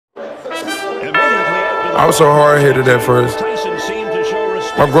I was so hard-headed at first.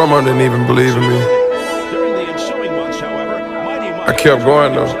 My grandma didn't even believe in me. I kept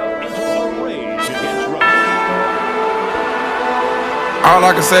going though. All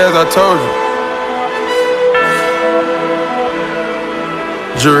I can say is I told you.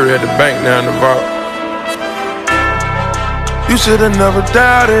 Jury at the bank now in the vault. You should've never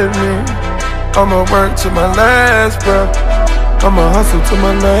doubted me. I'ma work to my last breath. I'ma hustle to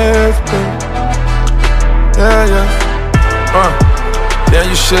my last breath. Yeah. Damn,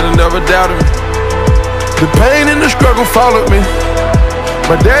 you should've never doubted me. The pain and the struggle followed me.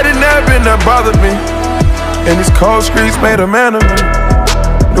 My daddy never been that bothered me. And these cold streets made a man of me.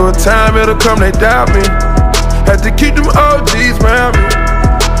 Knew a time it'll come, they doubt me. Had to keep them OGs around me.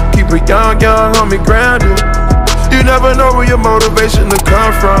 Keep a young homie grounded. You never know where your motivation to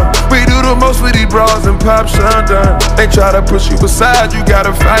come from. We do the most with these bras and pop shundun. They try to push you aside, you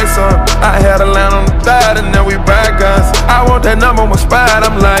gotta fight some. I had a line on the thigh and now we buy guns. I want that number one spot,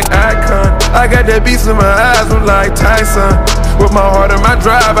 I'm like icon. I got that beast in my eyes, I'm like Tyson. With my heart and my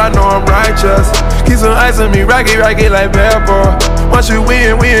drive, I know I'm righteous. Keep some ice on me, rocky like bad boy. Once you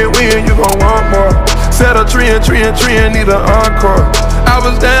win, you gon' want more. Set a tree and need an encore. I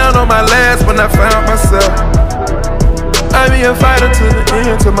was down on my last when I found myself. I be a fighter to the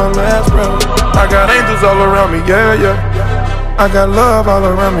end, to my last breath. I got angels all around me, yeah. I got love all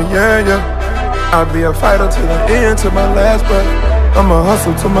around me, yeah. I be a fighter to the end, to my last breath. I'ma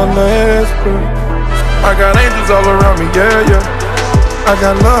hustle to my last breath. I got angels all around me, yeah. I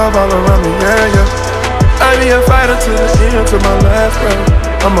got love all around me, yeah. I be a fighter to the end, to my last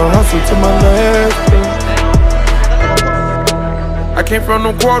breath. I'ma hustle to my last breath. I came from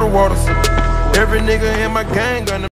them quarter waters. Every nigga in my gang gonna